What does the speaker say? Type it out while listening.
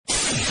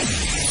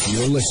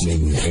You're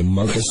listening to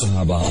Marcus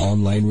Sahaba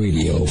Online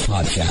Radio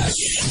Podcast.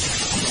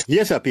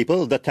 Yes, sir,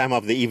 people, the time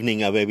of the evening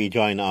where we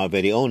join our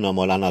very own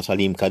Maulana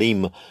Salim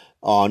Karim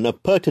on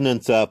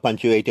Pertinence,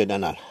 Punctuated,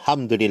 and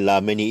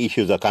Alhamdulillah, many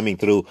issues are coming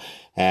through,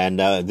 and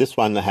this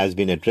one has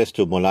been addressed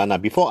to Maulana.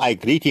 Before I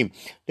greet him,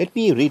 let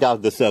me read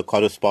out this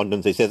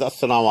correspondence. It says,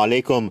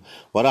 Assalamu alaikum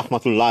wa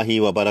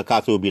rahmatullahi wa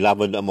barakatuh,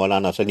 beloved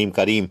Maulana Salim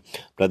Karim,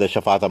 Brother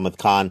Shafat Ahmad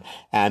Khan,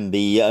 and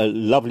the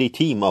lovely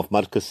team of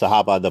Marcus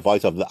Sahaba, the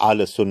voice of the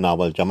Ahl Sunnah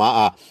wal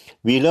Jama'ah.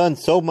 We learn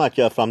so much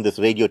from this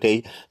radio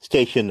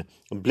station.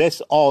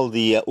 Bless all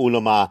the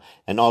ulama,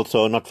 and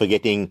also not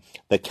forgetting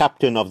the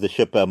captain of the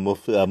ship,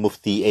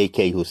 Mufti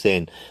A.K.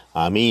 Hussain.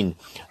 Ameen.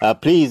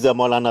 Please,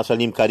 Maulana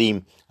Salim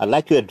Karim, I'd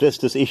like to address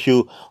this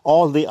issue.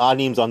 All the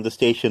alims on the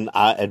station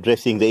are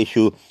addressing the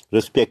issue.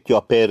 Respect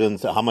your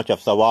parents, how much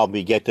of sawab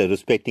we get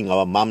respecting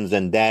our mums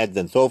and dads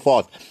and so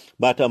forth.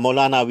 But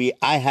Maulana,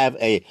 I have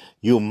a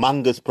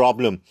humongous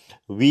problem.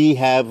 We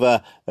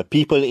have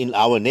people in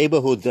our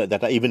neighborhoods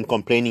that are even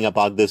complaining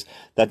about this,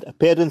 that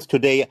parents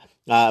today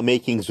are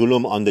making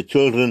zulum on the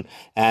children,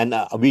 and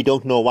we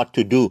don't know what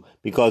to do,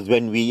 because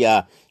when we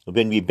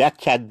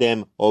backchat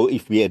them, or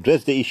if we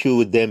address the issue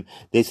with them,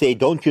 they say,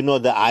 don't you know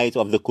the ayat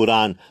of the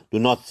Quran? Do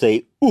not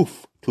say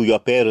oof to your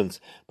parents.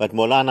 But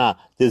Maulana,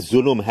 this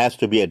zulum has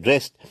to be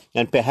addressed,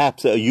 and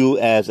perhaps you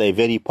as a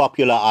very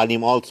popular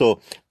alim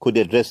also could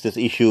address this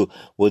issue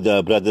with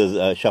brothers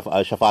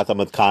Shafat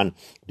Ahmad Khan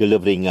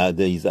delivering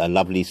these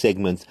lovely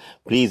segments.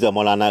 Please,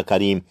 Maulana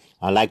Karim,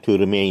 I'd like to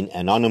remain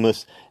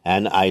anonymous,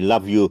 and I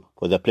love you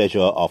for the pleasure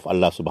of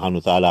Allah subhanahu wa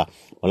ta'ala.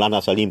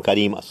 Maulana Salim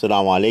Karim,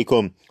 assalamu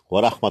alaikum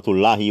wa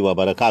rahmatullahi wa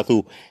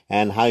barakatuh,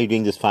 and how are you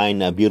doing this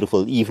fine,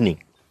 beautiful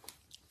evening?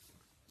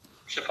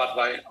 Shafat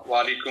bhai,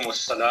 wa alaikum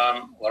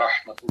assalam wa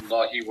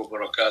rahmatullahi wa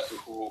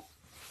barakatuhu.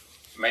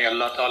 May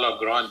Allah Ta'ala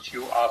grant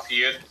you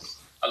afiyat,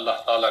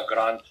 Allah Ta'ala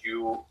grant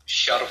you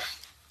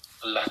sharf,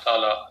 Allah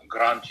Ta'ala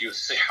grant you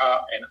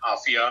siha and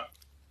afiyah.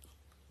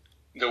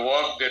 The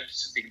work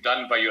that's being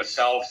done by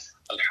yourself,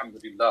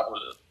 alhamdulillah,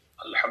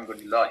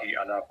 alhamdulillahi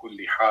ala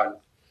kulli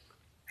hal,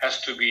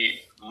 has to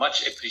be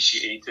much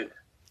appreciated,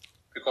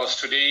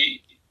 because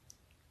today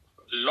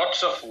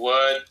lots of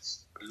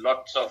words,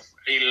 lots of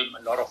ilm,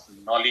 a lot of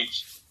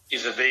knowledge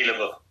is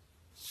available.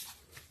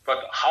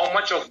 But how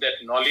much of that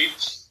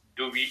knowledge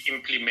do we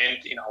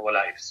implement in our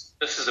lives?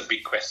 This is a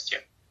big question.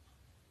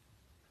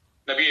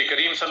 Nabi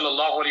Karim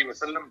sallallahu alayhi wa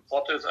sallam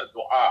taught us a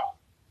dua.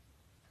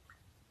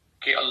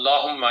 Ki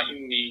Allahumma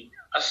inni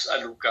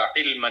as'aluka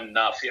ilman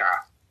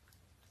nafi'a.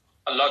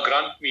 Allah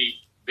grant me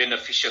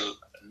beneficial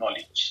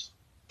knowledge.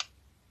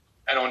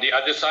 And on the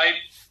other side,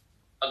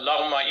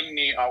 Allahumma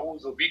inni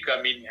a'udhu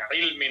bika min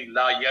ilmin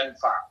la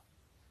yanfa'.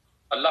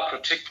 Allah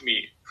protect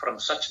me from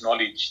such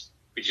knowledge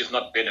which is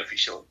not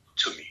beneficial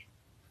to me.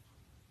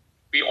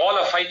 We all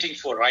are fighting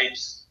for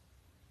rights.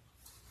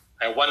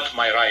 I want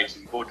my rights.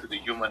 We go to the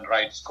Human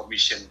Rights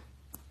Commission.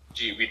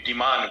 Gee, we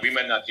demand,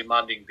 women are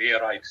demanding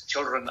their rights,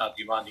 children are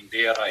demanding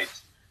their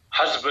rights,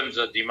 husbands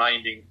are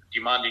demanding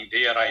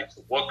their rights,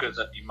 workers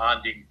are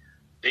demanding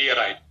their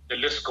rights. The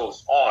list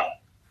goes on.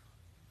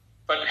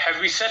 But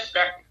have we sat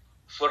back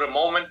for a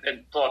moment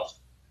and thought,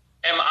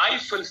 am I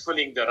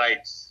fulfilling the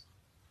rights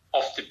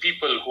of the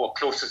people who are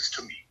closest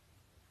to me?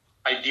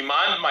 I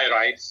demand my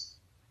rights,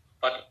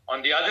 but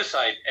on the other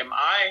side, am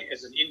I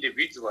as an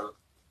individual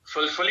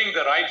fulfilling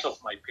the rights of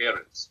my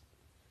parents,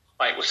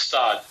 my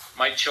ustad,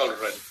 my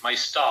children, my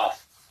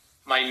staff,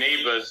 my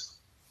neighbors,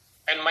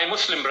 and my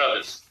Muslim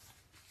brothers?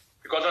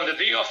 Because on the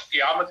day of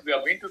Qiyamah, we are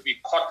going to be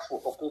caught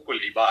for hukukul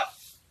ibad.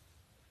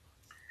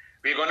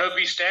 We're going to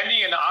be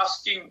standing and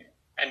asking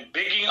and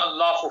begging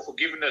Allah for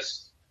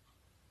forgiveness,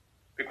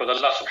 because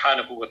Allah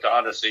subhanahu wa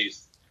ta'ala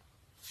says,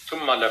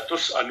 ثُمَّ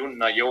لَتُسْأَلُنَّ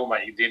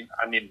يَوْمَئِذٍ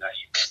عَنِ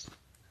النَّعِيمِ.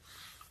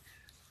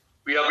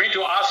 We are going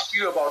to ask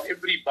you about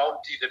every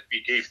bounty that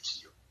we gave to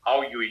you,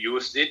 how you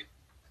used it,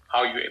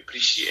 how you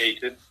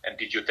appreciated, and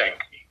did you thank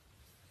me?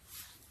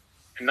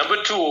 And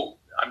number two,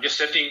 I'm just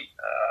setting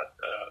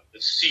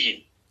the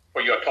scene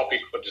for your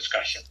topic for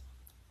discussion.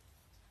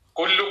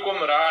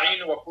 كُلُّكُمْ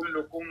رَاعٍ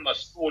وَكُلُّكُمْ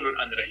مَسْئُولٌ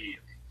عَنْ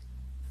رَعِيَّتِهِ.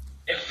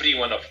 Every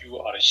one of you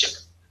are a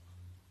shepherd,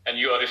 and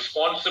you are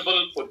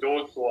responsible for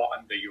those who are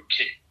under your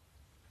care.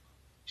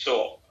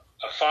 So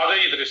a father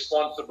is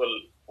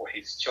responsible for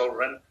his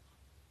children,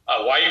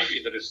 a wife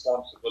is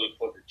responsible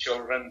for the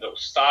children, the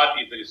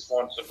ustad is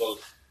responsible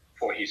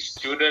for his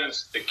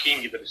students, the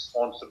king is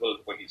responsible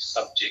for his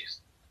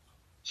subjects.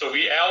 So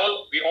we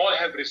all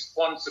have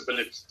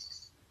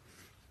responsibilities.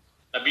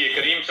 Nabi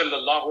Karim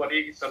sallallahu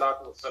alayhi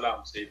salatu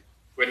wasalam said,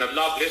 when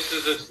Allah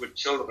blesses us with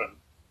children,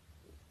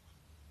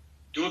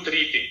 do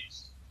three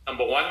things.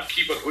 Number one,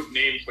 keep a good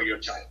name for your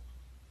child.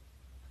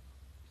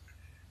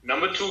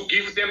 Number two,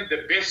 give them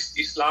the best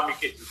Islamic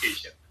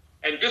education.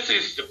 And this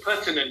is the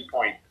pertinent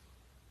point.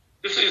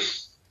 This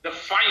is the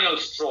final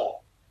straw.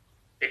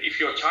 That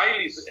if your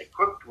child is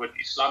equipped with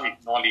Islamic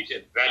knowledge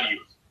and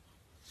values,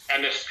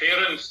 and as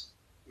parents,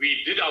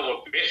 we did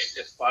our best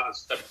as far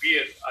as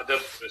tarbiyat,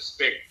 adab,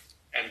 respect,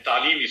 and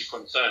talim is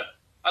concerned,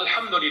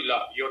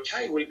 Alhamdulillah, your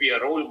child will be a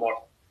role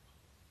model.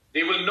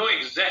 They will know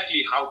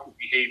exactly how to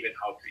behave and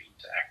how to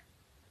interact.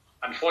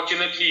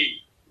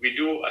 Unfortunately, we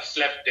do a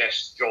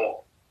slapdash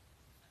job.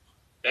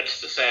 That's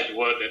the sad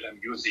word that I'm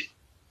using.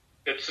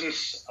 That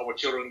since our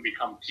children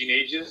become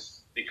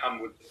teenagers, they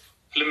come with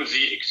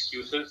flimsy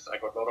excuses. I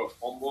got a lot of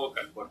homework,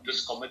 I got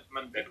this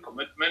commitment, that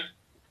commitment.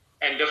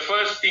 And the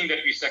first thing that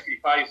we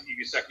sacrifice is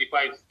we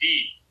sacrifice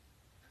deed.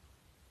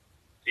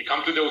 They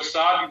come to the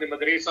ustad in the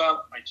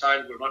madrasa. My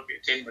child will not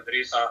attend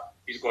madrasa.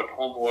 He's got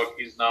homework.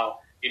 He's now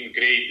in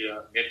grade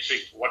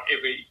metric,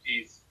 whatever it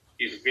is.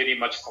 He's very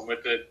much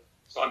committed.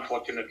 So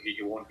unfortunately,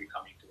 he won't be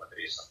coming to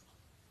madrasa.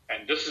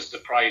 And this is the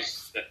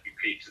price that we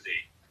pay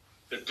today.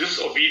 The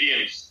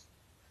disobedience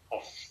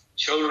of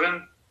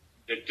children,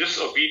 the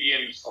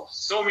disobedience of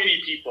so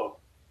many people,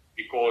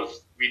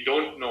 because we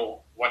don't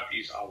know what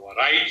is our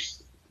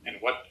rights and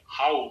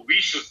how we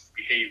should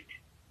behave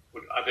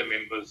with other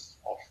members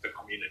of the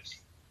community.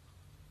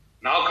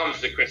 Now comes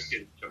the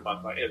question,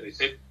 Shafat, as I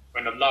said,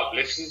 when Allah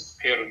blesses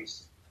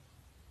parents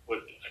with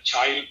a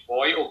child,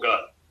 boy or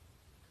girl,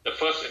 the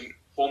first and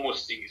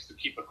foremost thing is to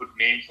keep a good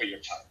name for your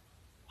child.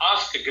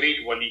 Ask a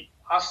great wali,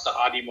 ask the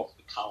alim of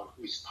the town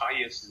who is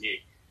pious name.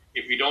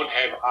 If we don't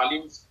have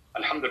alims,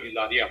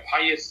 alhamdulillah, they are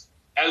pious,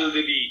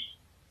 elderly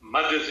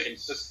mothers and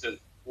sisters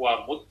who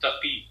are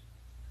muttaqi,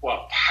 who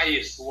are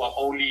pious, who are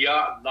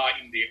awliya Allah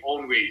in their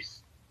own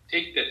ways.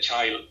 Take the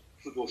child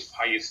to those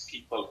pious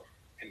people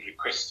and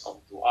request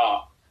of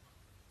dua.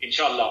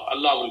 Inshallah,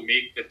 Allah will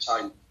make the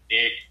child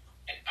neck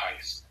and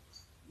pious.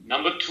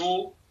 Number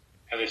two,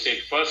 as I said,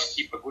 first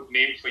keep a good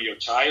name for your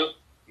child.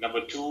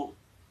 Number two,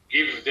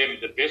 give them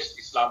the best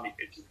Islamic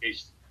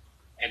education.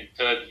 And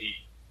thirdly,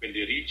 when they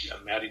reach a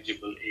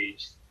marriageable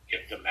age,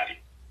 get them married.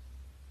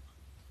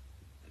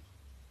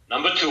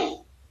 Number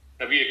two,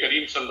 Nabi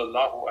Karim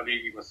sallallahu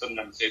alayhi wa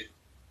sallam said,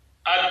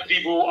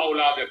 Adibu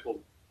awladakum,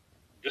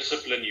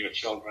 discipline your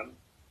children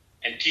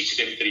and teach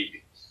them three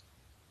things.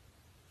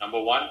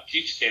 Number one,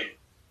 teach them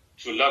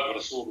to love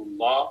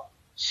Rasulullah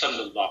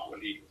sallallahu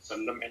alayhi wa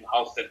sallam, and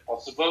how's that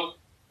possible?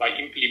 By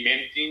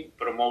implementing,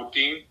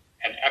 promoting,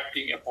 and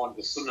acting upon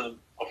the sunnah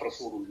of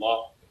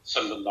Rasulullah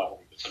sallallahu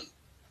alayhi wa sallam.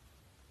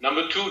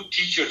 Number two,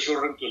 teach your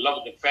children to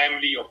love the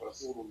family of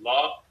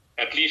Rasulullah.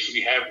 At least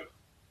we have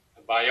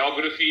a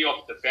biography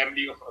of the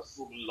family of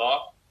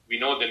Rasulullah. We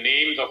know the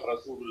names of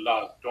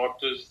Rasulullah's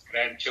daughters,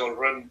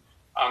 grandchildren,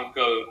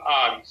 uncle,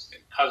 aunts,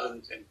 and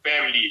cousins, and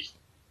families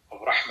of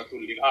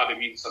Rahmatul lil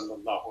Alameen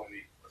sallallahu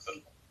alayhi wa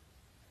sallam.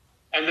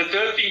 And the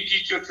third thing,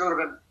 teach your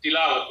children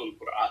tilawatul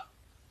Quran.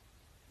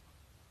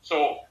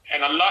 So,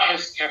 and Allah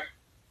has kept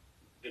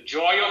the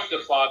joy of the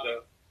father,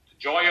 the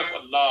joy of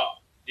Allah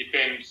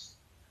depends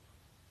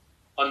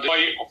on the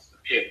joy of the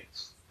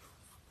parents.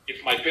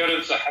 If my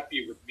parents are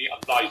happy with me,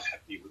 Allah is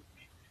happy with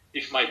me.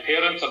 If my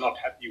parents are not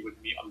happy with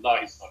me,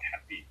 Allah is not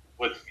happy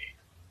with me.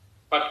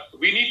 But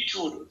we need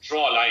to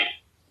draw a line.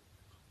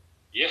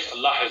 Yes,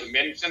 Allah has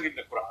mentioned in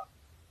the Quran,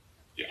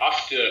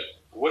 after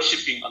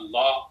worshipping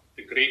Allah,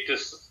 the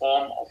greatest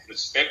form of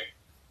respect,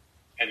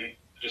 and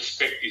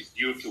respect is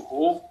due to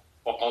who?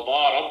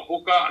 وَقَضَى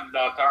رَبُّكَ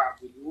أَلَّا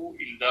تَعْبُدُوا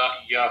إِلَّا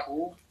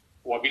إِيَّاهُ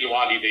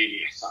وَبِالْوَالِدَيْنِ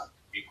إِحْسَانًا.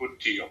 Be good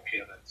to your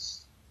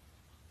parents.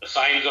 The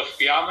signs of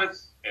Qiyamah,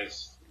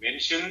 as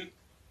mentioned,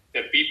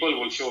 that people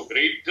will show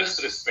great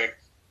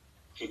disrespect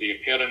to their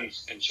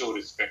parents and show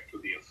respect to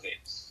their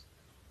friends.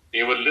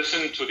 They will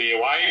listen to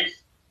their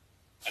wives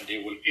and they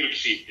will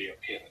ill-treat their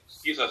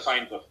parents. These are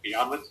signs of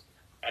Qiyamah,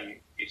 and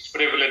it's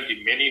prevalent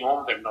in many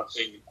homes. I'm not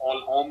saying in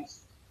all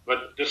homes,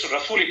 but this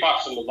Rasul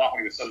Pak sallallahu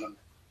alaihi wasallam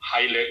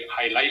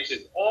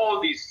highlighted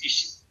all these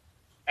issues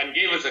and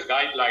gave us a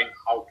guideline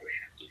how to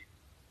handle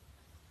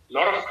it. A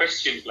lot of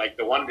questions like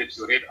the one that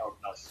you read out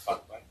now,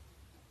 Shafat,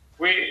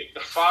 where the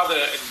father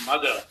and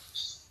mother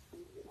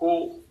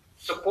who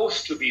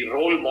supposed to be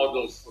role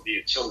models for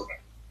their children,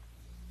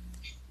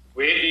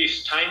 where there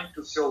is time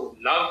to show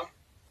love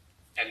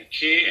and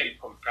care and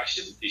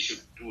compassion, they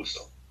should do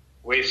so.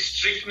 Where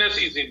strictness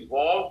is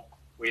involved,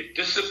 where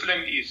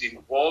discipline is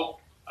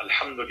involved,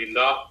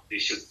 alhamdulillah, they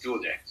should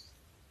do that.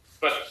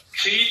 But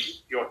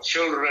treat your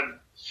children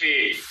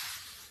fairly.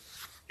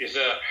 There's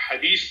a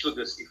hadith to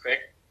this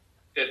effect,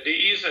 that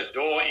there is a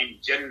door in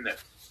Jannah,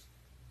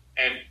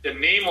 and the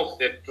name of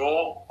that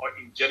door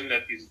in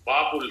Jannah is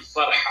Babul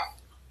Farha,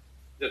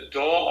 the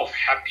door of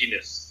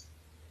happiness.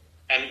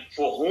 And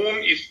for whom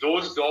is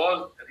those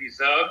doors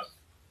reserved?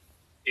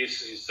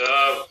 Is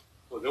reserved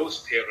for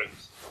those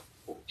parents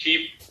who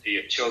keep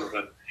their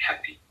children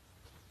happy.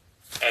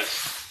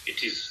 As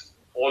it is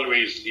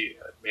always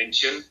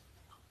mentioned,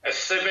 a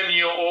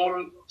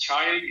 7-year-old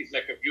child is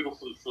like a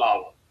beautiful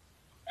flower,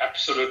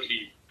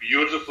 absolutely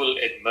beautiful,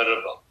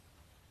 admirable.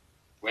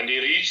 When they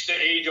reach the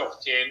age of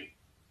 10,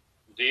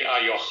 they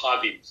are your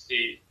khadims,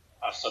 they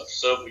are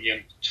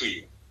subservient to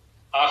you.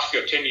 Ask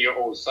your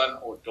 10-year-old son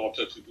or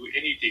daughter to do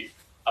anything,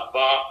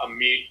 Abba,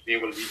 Ammi, they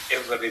will be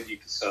ever ready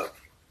to serve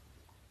you.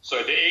 So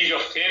at the age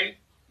of 10,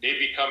 they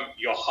become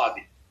your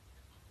khadim.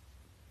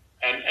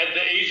 And at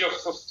the age of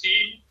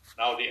 15,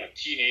 now they are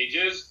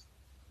teenagers,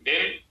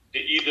 then they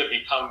either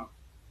become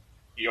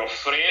your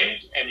friend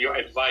and your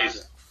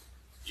advisor.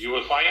 You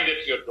will find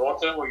that your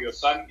daughter or your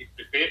son is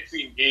prepared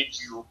to engage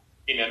you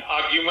in an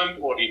argument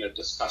or in a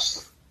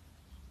discussion.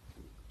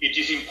 It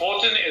is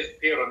important as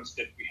parents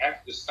that we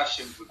have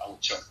discussions with our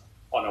children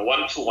on a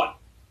one-to-one,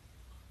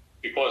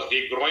 because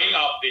they're growing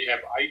up, they have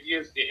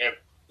ideas, they have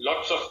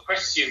lots of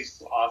questions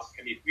to ask,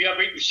 and if we are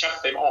going to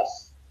shut them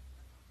off,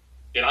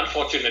 then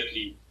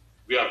unfortunately,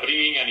 we are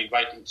bringing and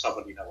inviting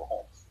trouble in our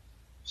homes.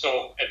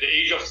 So at the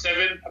age of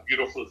 7, a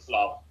beautiful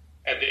flower.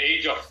 At the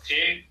age of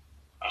 10,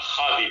 a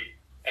khadim.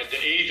 At the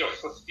age of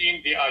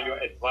 15, they are your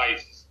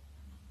advisors.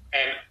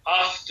 And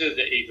after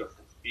the age of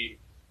 15,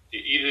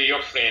 they're either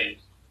your friend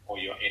or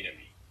your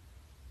enemy.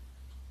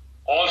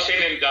 All said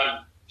and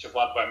done,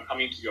 Shafat, I'm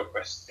coming to your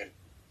question,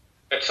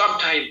 that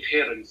sometimes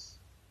parents,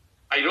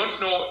 I don't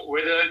know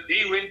whether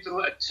they went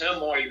through a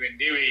turmoil when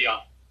they were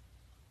young.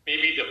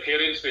 Maybe the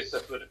parents were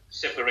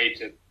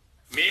separated.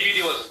 Maybe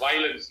there was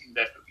violence in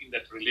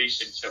that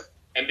relationship,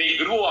 and they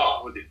grew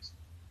up with it.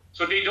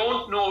 So they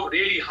don't know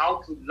really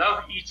how to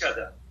love each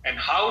other and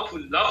how to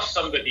love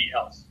somebody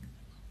else.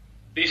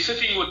 They're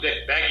sitting with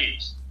that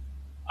baggage,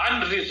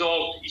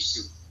 unresolved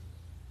issues.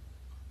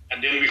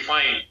 And then we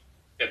find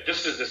that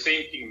this is the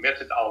same thing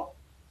meted out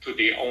to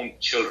their own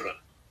children.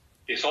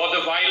 They saw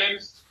the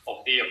violence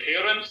of their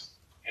parents,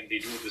 and they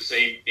do the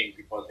same thing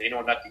because they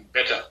know nothing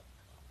better.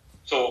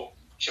 So,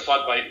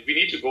 Shafat Bhai, we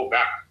need to go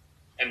back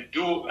and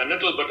do a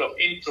little bit of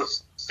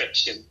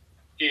introspection.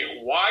 Okay,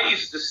 why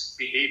is this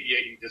behavior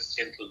in this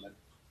gentleman?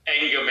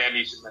 Anger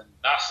management,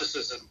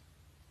 narcissism,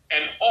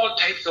 and all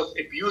types of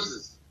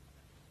abuses.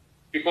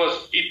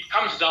 Because it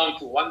comes down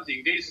to one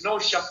thing. There is no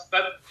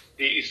shafat,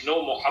 there is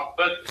no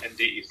muhabbat, and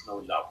there is no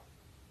love.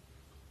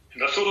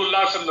 And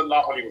Rasulullah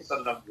sallallahu alaihi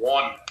wasallam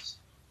warned us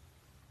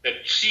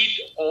that treat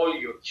all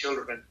your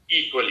children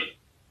equally.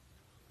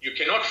 You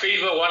cannot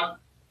favor one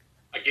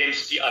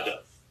against the other.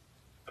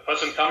 A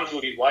person comes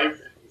with his wife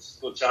and his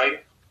little child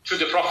to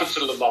the Prophet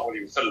sallallahu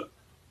alaihi wasallam.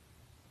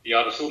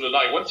 Ya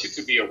Rasulullah, I want you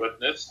to be a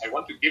witness. I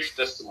want to gift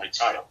this to my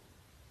child.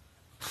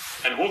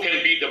 And who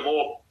can be the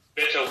more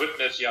better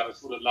witness, Ya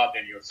Rasulullah,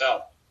 than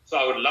yourself? So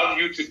I would love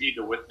you to be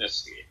the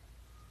witness here.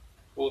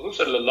 So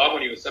Rasul sallallahu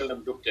alaihi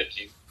wasallam looked at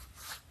him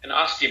and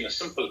asked him a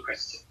simple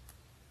question.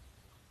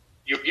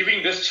 You're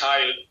giving this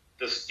child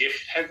this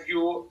gift. Have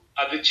you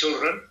other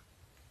children?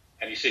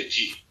 And he said,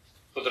 Gee.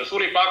 So the Rasul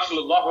Pak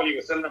sallallahu alaihi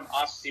wasallam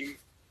asked him,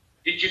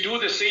 did you do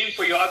the same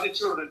for your other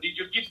children? Did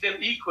you give them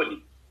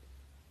equally?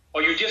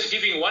 Or you just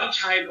giving one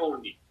child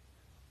only?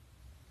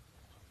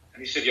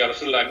 And he said, Ya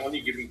Rasulullah, I'm only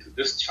giving to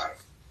this child.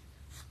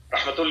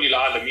 Rahmatul lil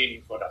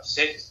Alameen got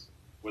upset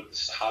with the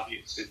Sahabi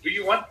and said, do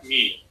you want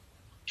me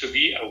to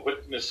be a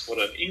witness for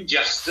an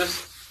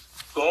injustice?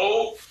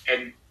 Go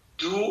and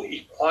do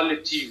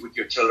equality with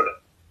your children.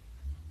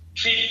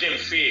 Treat them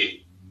fair.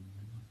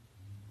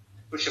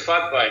 So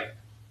Shafat Bhai,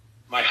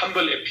 my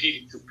humble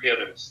appeal to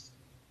parents,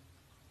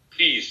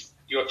 please,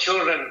 your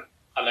children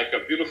are like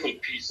a beautiful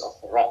piece of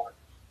rock.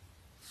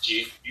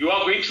 You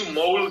are going to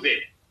mold them,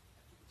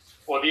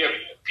 or they are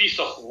a piece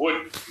of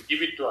wood, you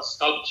give it to a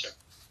sculpture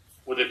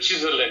with a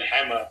chisel and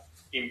hammer,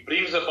 it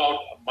brings about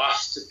a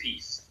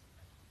masterpiece.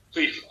 So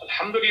if,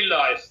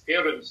 alhamdulillah, as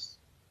parents,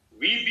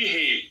 we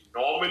behave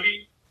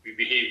normally, we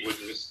behave with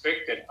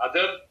respect and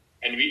adab,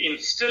 and we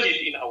instill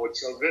it in our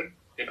children,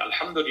 then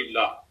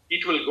alhamdulillah,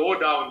 it will go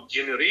down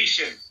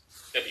generations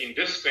that in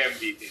this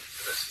family they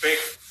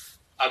respect,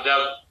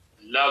 adab,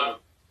 love,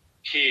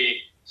 care,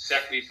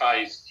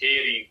 sacrifice,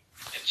 caring,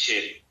 and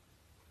sharing.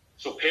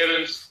 So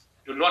parents,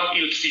 do not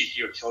ill-treat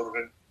your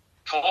children.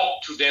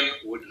 Talk to them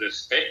with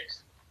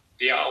respect.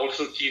 They are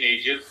also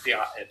teenagers, they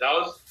are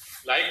adults.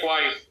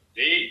 Likewise,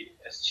 they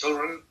as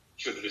children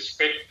should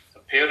respect the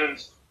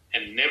parents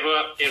and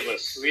never ever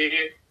swear,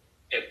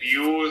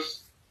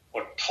 abuse,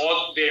 or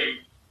taunt them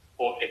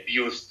or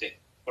abuse them.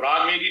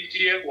 Quran made it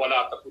clear,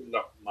 وَلَا تَقُلْ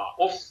لَهُمَا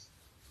أُفٍّ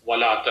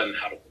وَلَا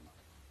تَنْهَرْهُمَا.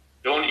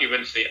 Don't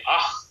even say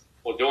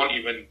or don't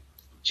even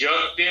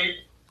jerk them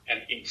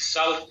and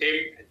insult them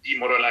and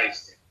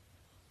demoralize them.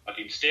 But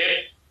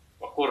instead,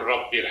 وَقُلْ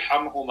رَبِّ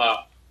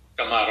ارْحَمْهُمَا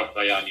كَمَا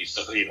رَبَّيَانِي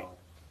صَغِيرًا.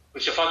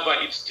 So Shafat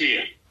Bhai, it's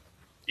clear.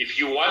 If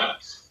you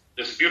want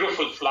this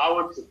beautiful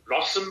flower to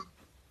blossom,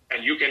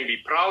 and you can be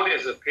proud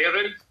as a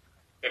parent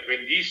that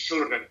when these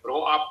children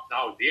grow up,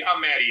 now they are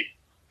married,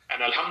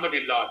 and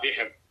alhamdulillah, they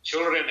have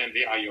children and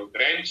they are your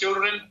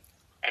grandchildren,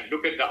 and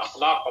look at the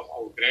akhlaq of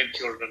our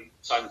grandchildren,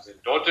 sons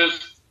and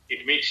daughters,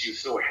 it makes you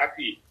so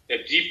happy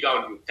that deep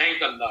down you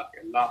thank Allah,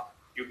 Allah,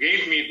 you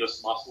gave me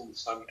this masoom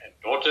son and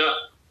daughter,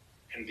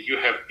 and you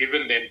have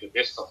given them the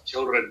best of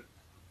children,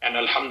 and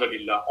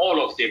alhamdulillah,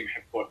 all of them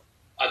have got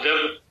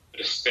adab,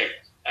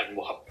 respect, and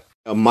muhabbat.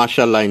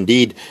 Mashallah,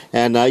 indeed.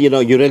 And,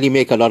 you really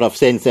make a lot of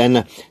sense.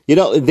 And,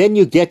 then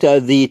you get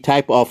the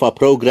type of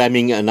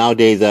programming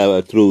nowadays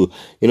through,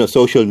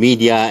 social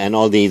media and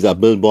all these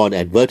billboard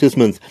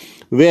advertisements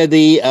where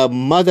the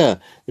mother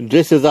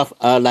dresses up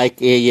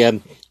like a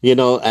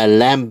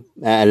lamb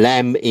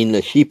in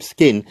a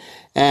sheepskin.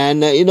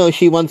 And,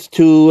 she wants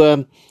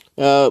to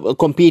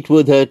compete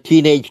with her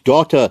teenage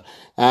daughter,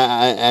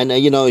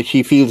 and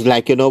she feels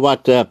like,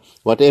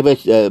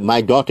 whatever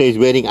my daughter is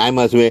wearing, I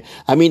must wear.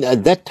 I mean,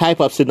 that type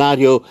of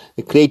scenario,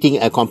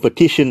 creating a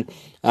competition,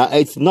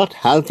 it's not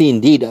healthy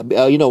indeed.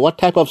 What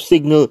type of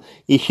signal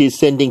is she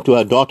sending to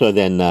her daughter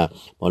then,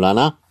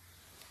 Maulana?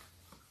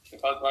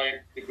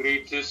 The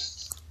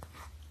greatest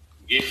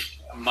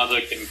gift a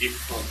mother can give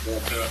to her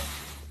daughter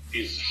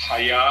is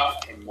haya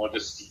and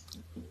modesty.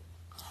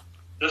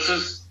 This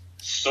is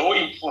so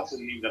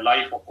important in the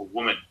life of a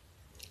woman.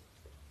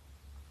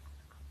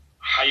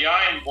 Haya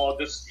and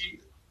modesty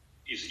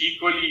is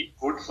equally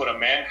good for a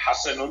man,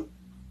 hasanun,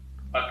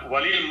 but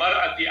walil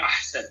mar'ati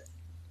ahsan.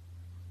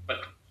 But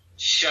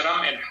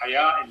sharam and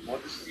haya and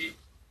modesty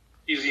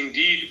is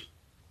indeed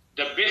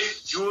the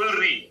best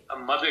jewelry a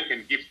mother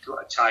can give to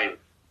a child,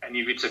 and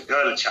if it's a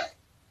girl child.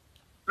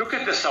 Look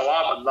at the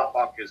sawab Allah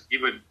Pak has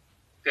given,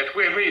 that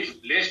whoever is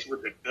blessed with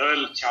a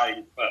girl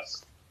child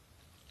first,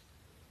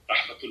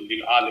 Rahmatul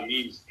lil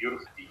Alameen's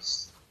beautiful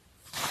piece,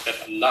 that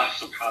Allah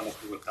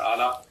subhanahu wa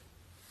ta'ala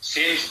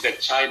sends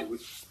that child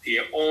with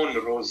their own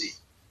rosy.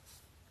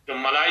 The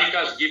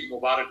malaikas give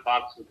Mubarak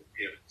bath to the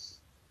parents.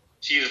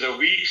 She is the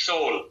weak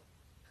soul,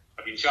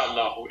 but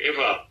inshallah,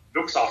 whoever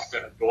looks after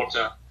a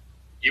daughter,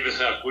 gives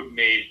her a good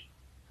name,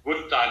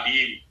 good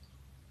ta'aleem,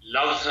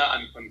 loves her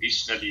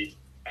unconditionally,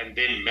 and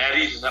then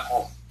marries her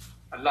off.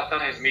 Allah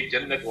Ta'ala has made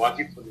Jannat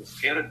wajib for his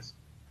parents.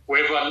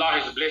 Whoever Allah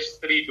has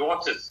blessed 3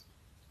 daughters,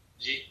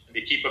 and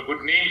they keep a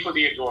good name for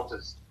their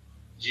daughters.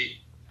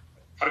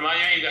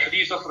 Farmaya in the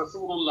hadith of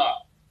Rasulullah,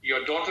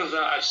 your daughters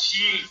are a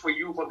shield for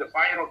you for the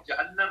fire of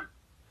Jahannam.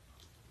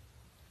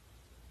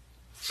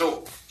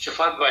 So,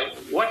 Shafat bhai,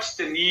 what's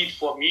the need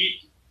for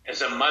me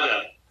as a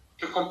mother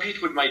to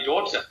compete with my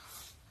daughter?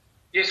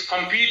 Yes,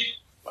 compete.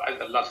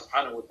 As Allah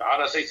subhanahu wa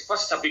ta'ala says,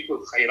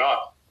 فَاسْتَبِقُوا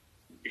الْخَيْرَاتِ.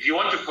 If you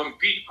want to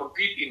compete,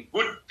 compete in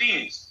good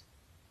things.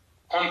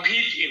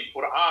 Compete in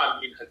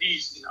Quran, in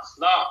Hadith, in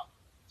Akhlaq,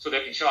 so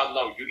that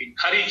inshallah you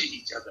encourage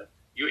each other,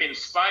 you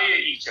inspire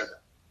each other,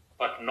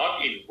 but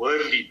not in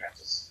worldly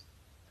matters.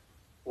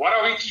 What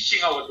are we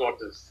teaching our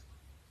daughters?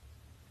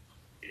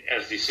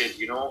 As they said,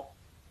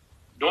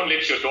 don't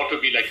let your daughter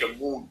be like a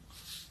moon.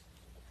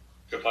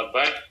 Shafat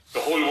bhai, the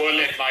whole world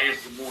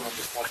admires the moon on the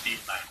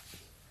 14th night.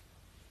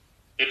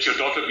 Let your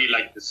daughter be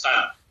like the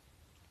sun.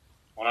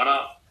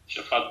 Maulana,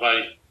 Shafat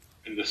bhai,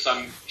 when the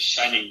sun is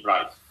shining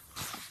bright,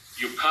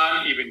 you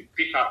can't even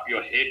pick up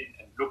your head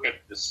and look at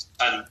the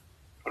sun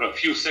for a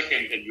few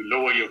seconds and you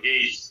lower your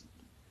gaze.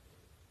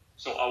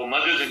 So our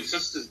mothers and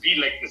sisters, be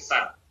like the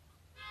sun.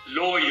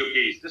 Lower your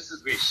gaze. This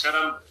is where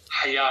sharam,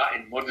 haya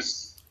and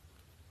modesty.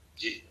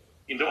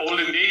 In the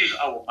olden days,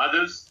 our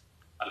mothers,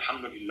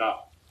 alhamdulillah,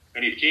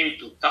 when it came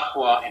to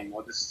taqwa and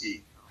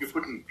modesty, you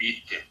couldn't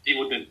beat them. They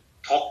wouldn't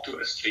talk to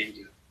a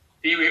stranger.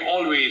 They were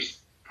always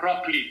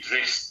properly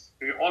dressed.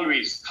 They were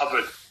always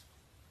covered.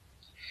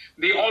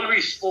 They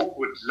always spoke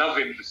with love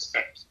and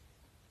respect.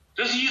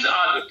 These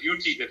are the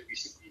beauty that we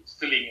should be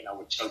instilling in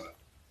our children.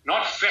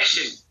 Not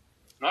fashion,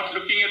 not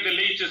looking at the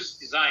latest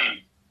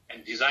design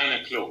and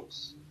designer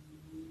clothes.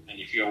 And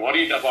if you're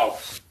worried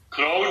about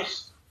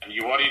clothes, and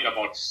you're worried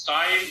about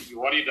style, you're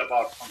worried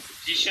about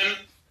competition,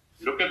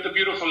 look at the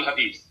beautiful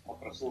hadith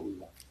of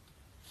Rasulullah.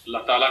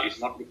 Allah Ta'ala is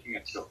not looking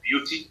at your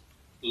beauty,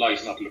 Allah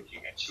is not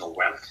looking at your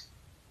wealth.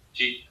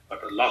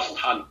 But Allah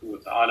subhanahu wa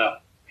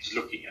ta'ala is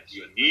looking at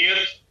your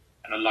niyat,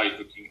 and Allah is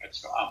looking at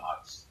your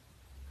amals.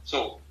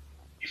 So,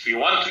 if we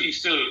want to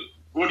instill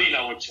good in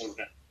our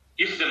children,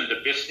 give them the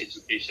best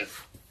education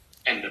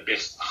and the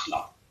best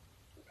akhlaq.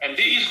 And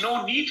there is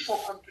no need for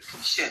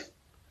competition.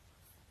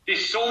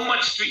 There's so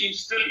much to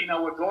instill in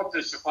our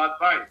daughters, Shafat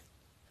bhai.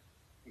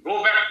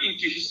 Go back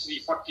into history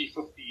 40,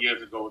 50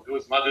 years ago.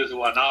 Those mothers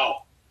who are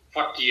now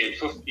 40 and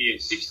 50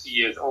 and 60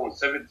 years old,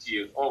 70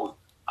 years old.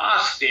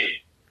 Ask them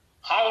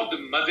how the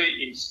mother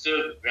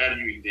instilled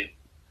value in them.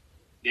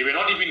 They were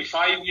not even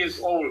 5 years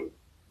old,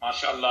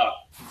 mashallah.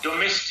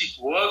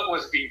 Domestic work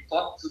was being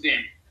taught to them.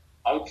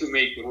 How to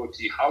make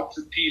roti, how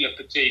to peel a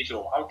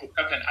potato, how to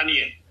cut an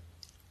onion,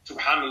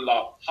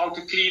 subhanallah. How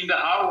to clean the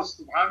house,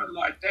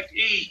 subhanallah, at that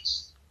age.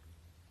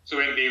 So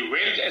when they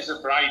went as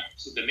a bride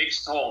to the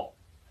next home,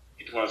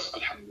 it was,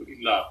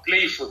 alhamdulillah,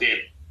 play for them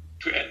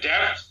to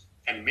adapt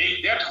and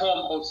make that home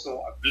also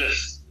a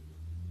bliss.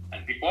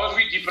 And because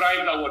we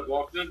deprived our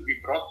daughters, we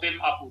brought them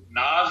up with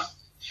naz,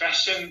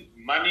 fashion,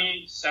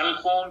 money, cell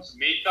phones,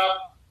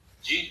 makeup.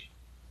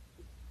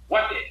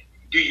 What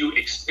do you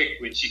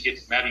expect when she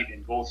gets married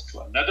and goes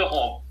to another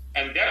home,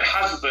 and that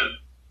husband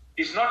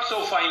is not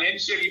so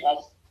financially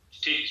off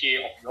to take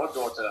care of your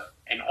daughter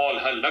and all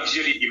her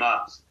luxury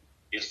demands?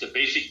 Yes, the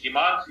basic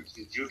demands, it's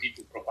his duty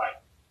to provide.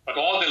 But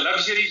all the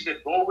luxuries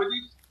that go with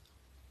it,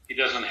 he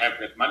doesn't have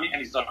that money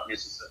and it's not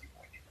necessary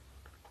for him.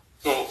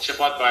 So,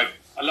 Shafat bhai,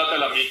 Allah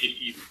Ta'ala make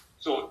it easy.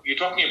 So, you're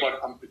talking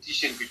about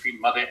competition between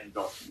mother and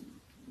daughter.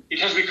 It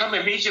has become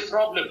a major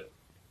problem.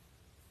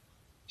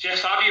 Shaykh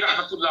Sadi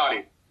Rahmatullah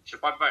alayhi,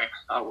 Shafat bhai,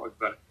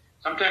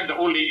 sometimes the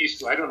old ladies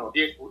too, I don't know,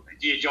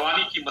 ye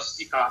jawani ki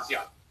masti kahan se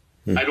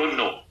aati? I don't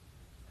know.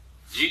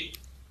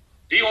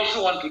 They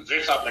also want to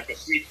dress up like a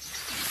sweet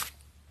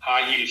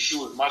high heel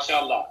shoes,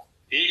 mashallah.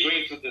 They're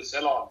going to the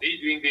salon, they're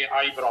doing their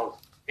eyebrows,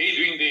 they're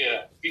doing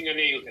their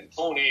fingernails and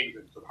toenails,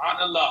 and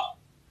subhanallah,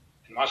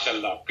 and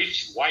mashallah,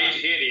 pitch white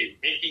hair,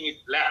 making it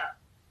black.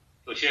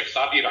 So Sheikh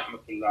Sadi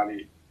Rahmatullah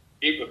alayhi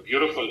gave a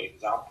beautiful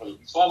example.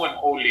 He saw an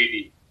old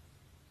lady.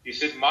 He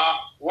said, Ma,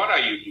 what are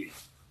you doing?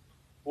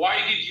 Why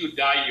did you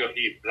dye your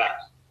hair black?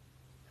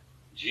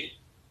 Gee,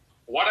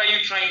 what are you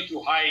trying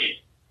to hide?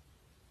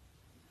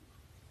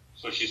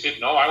 So she said,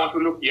 no, I want to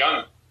look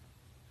young.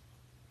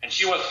 And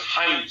she was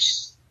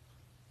hunched.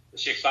 The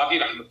Sheikh Sadi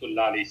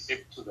Rahmatullah alayhi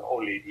said to the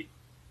old lady,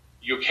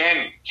 you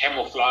can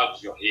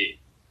camouflage your hair,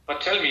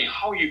 but tell me,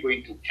 how are you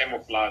going to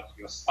camouflage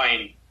your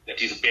spine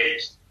that is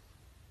bent?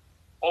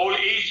 Old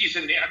age is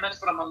a ni'mat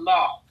from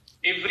Allah.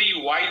 Every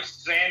white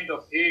strand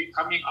of hair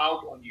coming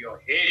out on your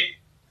head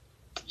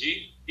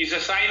is a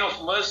sign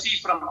of mercy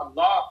from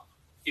Allah.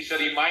 It's a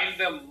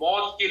reminder,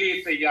 maut ke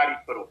liye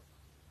tayyari karo.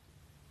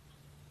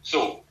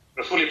 So,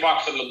 Rasul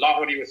Pak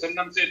sallallahu alayhi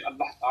wa sallam said,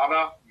 Allah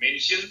Ta'ala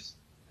mentions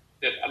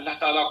that Allah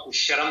Ta'ala ko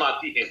sharam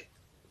aati hai.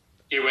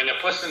 When a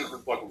person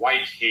who's got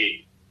white hair,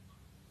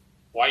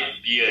 white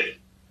beard,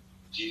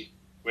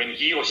 when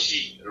he or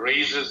she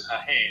raises her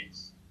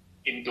hands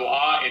in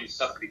dua and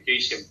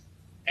supplication,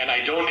 and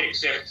I don't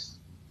accept,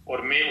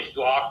 or may us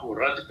dua ko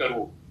rad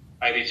karo,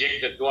 I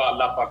reject the dua,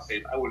 Allah Pak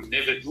said, I will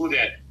never do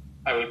that.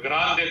 I will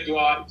grant that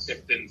dua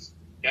acceptance.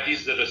 That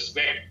is the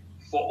respect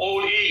for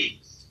old age.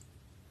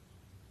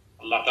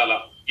 Allah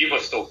Ta'ala give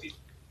us tawfiq.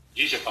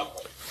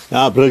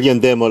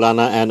 Brilliant there,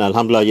 Maulana, and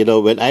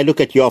Alhamdulillah, when I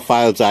look at your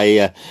files,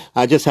 I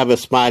just have a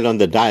smile on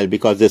the dial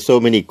because there's so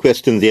many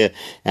questions here,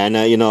 and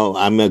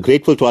I'm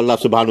grateful to Allah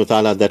subhanahu wa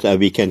ta'ala that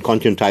we can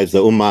conscientize the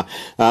Ummah.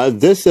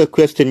 This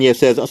question here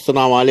says,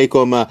 Assalamu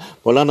alaikum,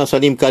 Maulana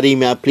Salim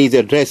Karim, please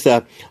address,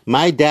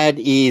 my dad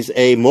is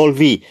a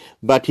Molvi,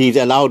 but he's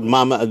allowed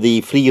Mum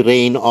the free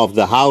reign of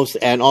the house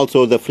and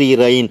also the free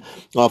reign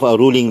of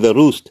ruling the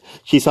roost.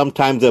 She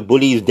sometimes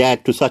bullies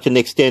Dad to such an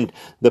extent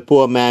the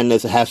poor man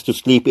has to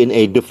sleep in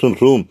a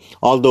different room.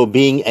 Although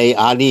being a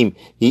alim,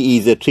 he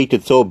is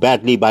treated so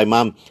badly by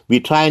Mum.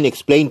 We try and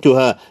explain to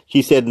her.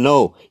 She said,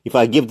 no, if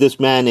I give this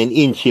man an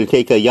inch, he'll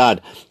take a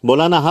yard.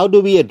 Maulana, how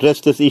do we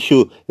address this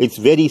issue? It's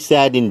very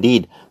sad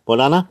indeed.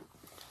 Maulana?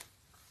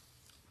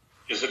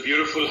 It's a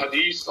beautiful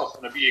hadith of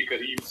Nabi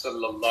Karim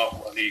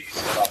sallallahu alayhi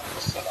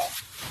wasallam.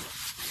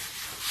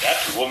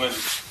 That woman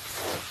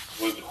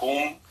with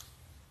whom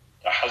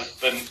the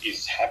husband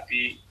is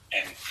happy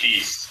and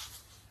pleased,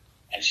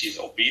 and she's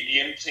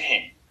obedient to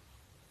him,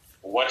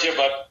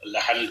 wajabat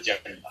lahal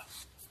jannah.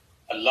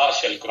 Allah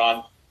shall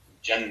grant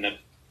Jannah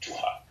to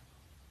her.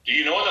 Do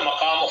you know the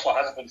maqam of a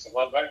husband?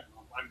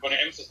 I'm going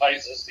to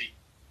emphasize this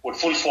with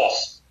full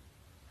force.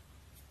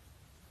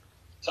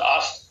 So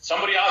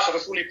somebody asked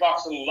Rasul Pak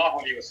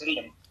sallallahu alayhi wa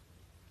sallam,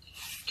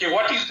 okay,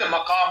 what is the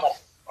maqam of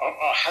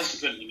a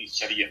husband in his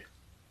Sharia?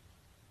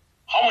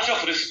 How much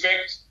of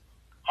respect,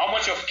 how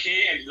much of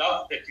care and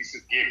love that we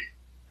should give?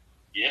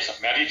 Yes,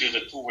 marriage is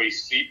a two-way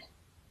street.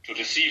 To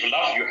receive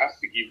love, you have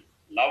to give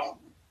love.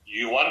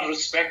 You want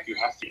respect, you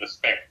have to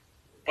respect.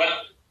 But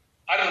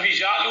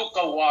al-rijalu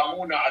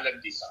qawwamuna ala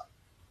nisa.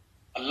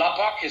 Allah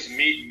Pak has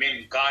made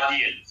men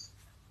guardians,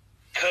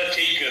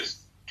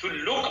 caretakers, to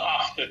look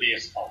after their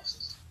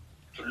spouses,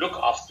 to look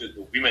after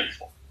the women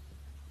folk.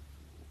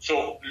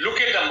 So look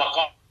at the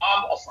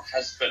maqam of a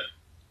husband.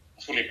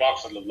 Rasul Pak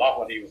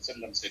sallallahu alayhi wa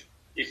sallam said,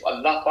 if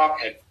Allah Pak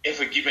had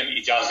ever given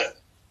ijazat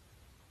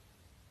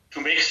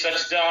to make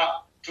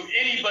sajda to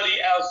anybody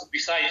else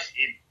besides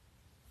him,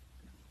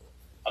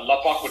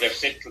 Allah Pak would have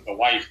said to the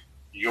wife,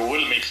 you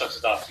will make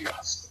sajda to your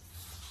husband.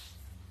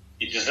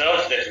 He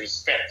deserves that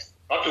respect.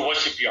 Not to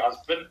worship your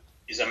husband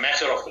is a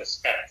matter of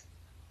respect.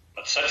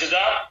 But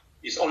sajda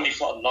is only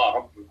for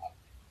Allah Rabbul Alamin.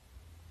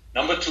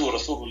 Number two,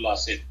 Rasulullah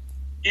said,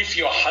 if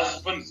your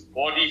husband's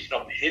body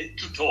from head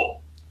to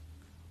toe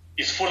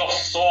is full of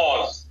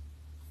sores,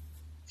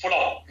 full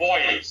of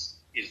boils,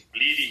 is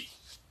bleeding,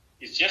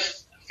 it's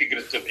just a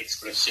figurative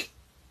expression.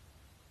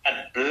 And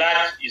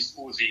blood is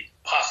oozing,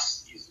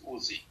 pus is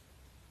oozing.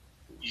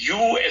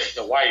 You as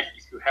the wife,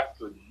 if you have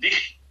to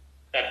lick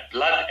that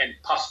blood and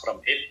pus from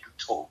head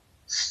to toe,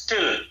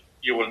 still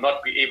you will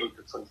not be able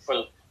to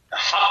fulfill the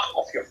haqq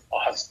of your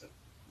husband.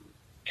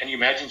 Can you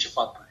imagine,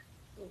 Shafat?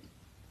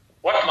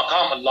 What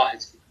maqam Allah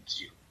has given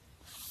to you?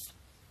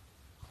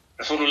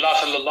 Rasulullah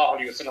sallallahu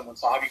alayhi wa sallam, when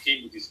Sahabi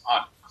came with his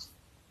aunt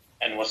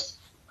and was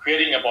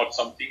querying about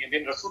something, and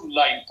then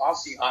Rasulullah in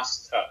passing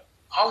asked her,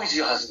 how is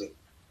your husband?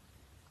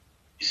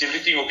 Is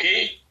everything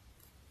okay?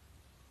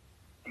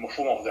 The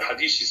mafhum of the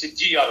hadith, she said,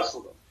 Ji ya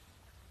Rasulullah.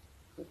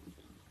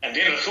 And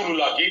then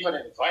Rasulullah gave her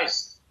an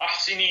advice,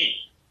 Ahsini,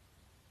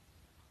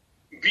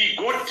 be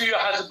good to your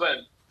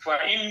husband,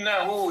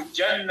 فَإِنَّهُ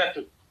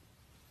جَنَّةٌ.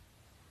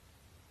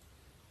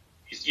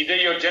 It's either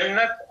your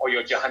Jannat or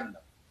your Jahannam.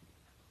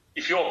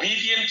 If you're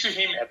obedient to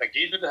him, as I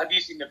gave you the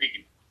hadith in the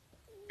beginning,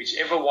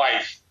 whichever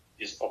wife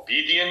is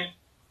obedient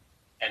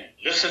and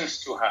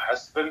listens to her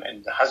husband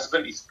and the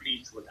husband is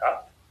pleased with her,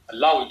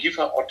 Allah will give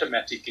her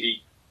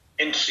automatically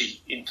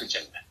entry into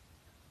Jannah.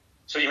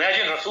 So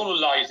imagine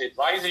Rasulullah is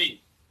advising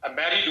a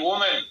married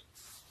woman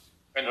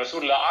when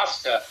Rasulullah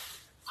asked her,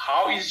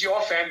 how is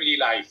your family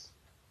life?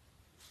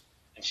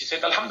 And she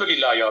said,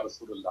 Alhamdulillah, Ya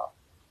Rasulullah.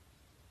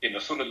 Then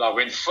Rasulullah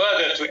went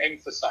further to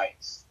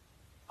emphasize,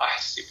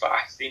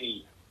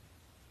 ahsini,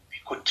 be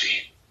good to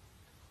him.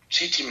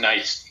 Treat him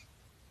nicely.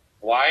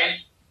 Why?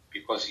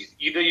 Because he's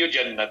either your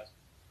Jannat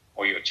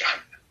or your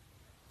Jahannam.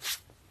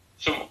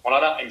 So,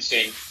 Maulana, I'm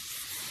saying,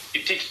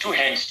 it takes two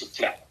hands to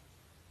clap.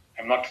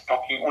 I'm not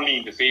talking only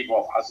in the favor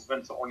of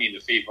husbands or only in the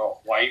favor of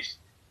wives.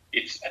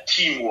 It's a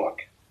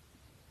teamwork.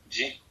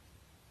 See?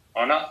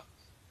 Maulana,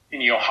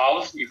 in your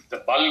house, if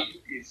the bulb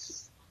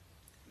is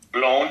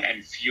blown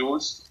and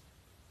fused,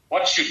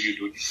 what should you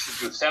do?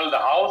 Should you sell the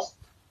house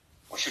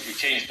or should you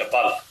change the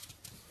bulb?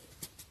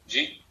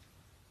 See?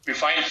 We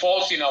find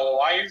faults in our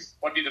wives.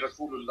 What did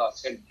Rasulullah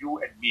tell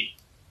you and me?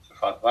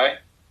 Shafat bhai?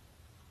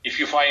 If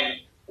you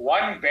find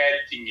one bad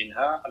thing in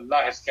her,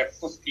 Allah has kept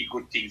 50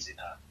 good things in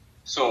her.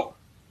 So,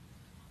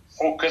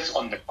 focus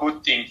on the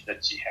good things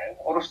that she has,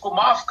 or usko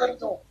maaf kar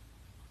do.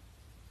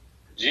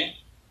 Ji?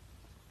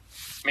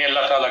 May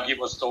Allah Ta'ala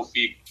give us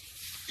tawfiq.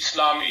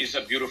 Islam is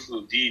a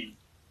beautiful deen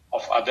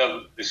of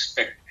adab,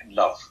 respect and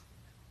love.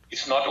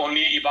 It's not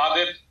only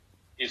ibadat,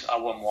 it's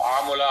our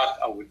mu'amalat,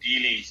 our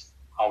dealings,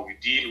 how we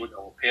deal with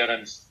our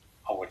parents,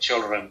 our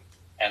children,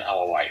 and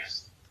our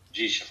wives.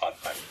 Ji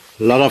Shafat bhai.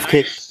 A lot of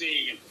kids.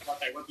 Saying it,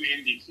 but I want to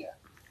end it here.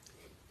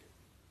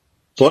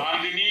 What?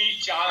 चांदनी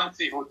चांद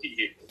से होती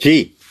है,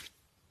 Ji.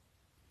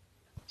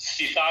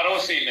 सितारों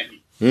से नहीं.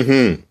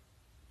 Mm-hmm.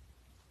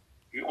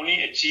 You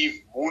only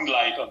achieve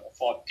moonlight on the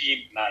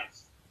 14th night.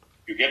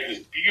 You get this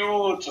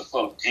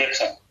beautiful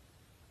glitter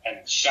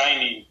and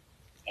shining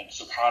and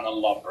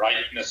subhanallah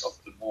brightness of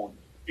the moon.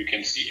 You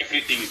can see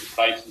everything is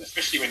bright, and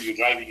especially when you're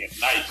driving at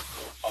night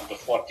on the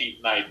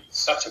 14th night. It's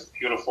such a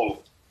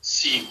beautiful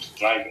scene to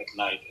drive at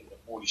night, and the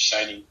moon is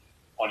shining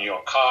on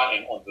your car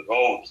and on the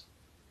road.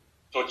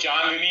 तो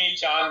चांदनी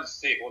चांद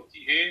से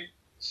होती है,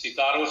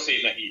 सितारों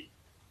से नहीं.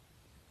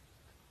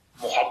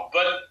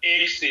 मोहब्बत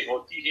एक से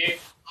होती है,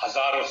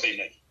 हजारों से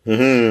नहीं.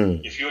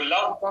 Mm-hmm. If you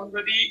love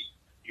somebody,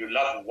 you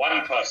love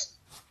one person.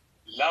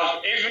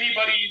 Love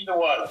everybody in the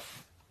world,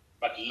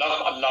 but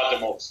love Allah the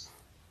most.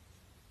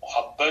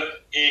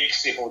 मोहब्बत एक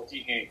से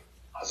होती है,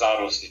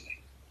 हजारों से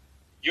नहीं.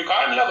 You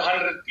can't love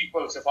 100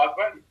 people, Shafat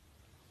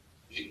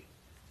bhai.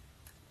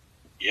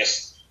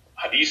 Yes,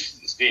 hadith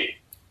is there.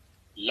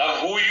 Love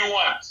who you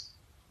want,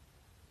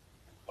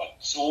 but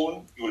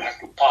soon you will have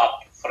to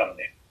part from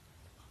them.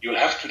 You will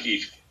have to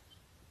leave them.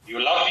 You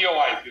love your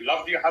wife, you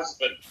love your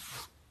husband.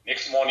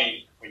 Next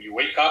morning, when you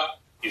wake up,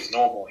 he's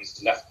no more.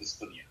 He's left this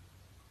dunya.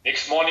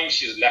 Next morning,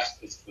 she's left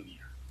this dunya.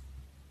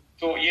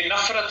 So, ये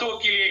नफरतों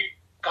के लिए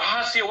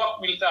कहाँ से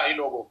वक्त मिलता है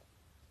लोगों को?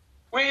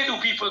 Where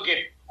do people get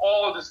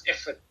all this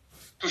effort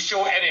to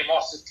show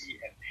animosity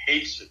and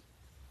hatred?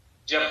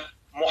 जब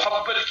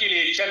मोहब्बत के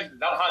लिए चंद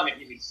लम्हा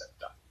नहीं मिल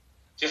सकता.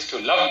 Just to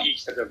love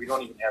each other, we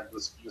don't even have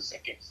those few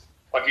seconds.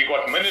 But we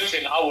got minutes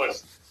and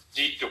hours,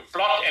 ji, to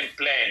plot and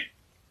plan,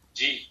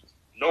 जी,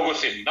 लोगों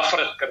से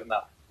नफरत करना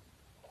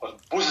और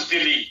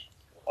बुज़दिली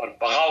और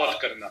बगावत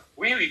करना.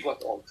 Where we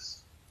got all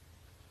this?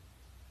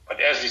 But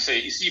as we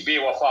say, इसी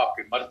बेवफा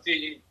पे मरते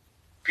हैं,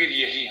 फिर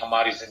यही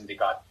हमारी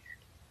जिंदगानी है.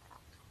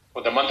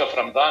 For the month of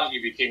Ramadan, we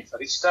became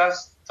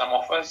faristas, some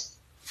of us,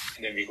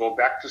 and then we go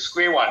back to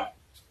square one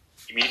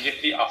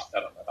immediately after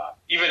Ramadan.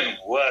 Even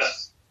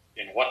worse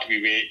than what we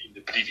were in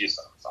the previous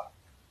Ramadan.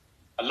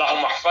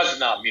 Allahumma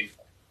hafazna minhu.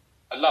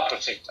 Allah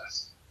protect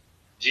us.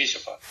 Ji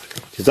Shafat.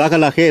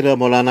 Jazakallah khair,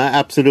 Maulana.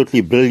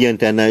 Absolutely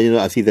brilliant. And,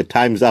 I see the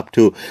time's up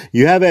too.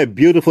 You have a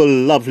beautiful,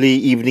 lovely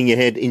evening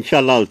ahead.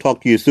 Inshallah, I'll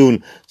talk to you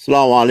soon.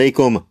 Assalamu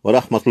alaikum wa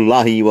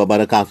rahmatullahi wa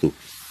barakatuh.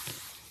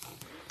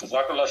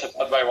 Jazakallah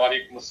Shafat bhai. Wa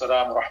alaikum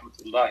assalam wa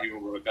rahmatullahi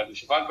wa barakatuh.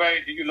 Shafat bhai,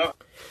 did you love?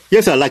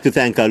 Yes, I'd like to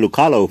thank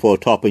Lucalo for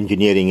top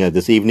engineering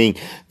this evening.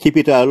 Keep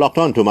it locked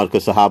on to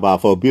Marcus Sahaba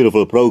for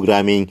beautiful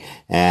programming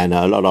and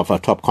a lot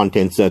of top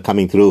contents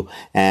coming through.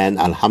 And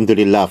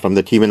Alhamdulillah, from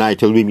the team and I,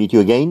 till we meet you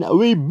again,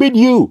 we bid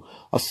you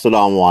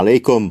Assalamu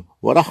alaikum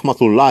wa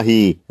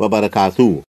rahmatullahi wa barakatuh.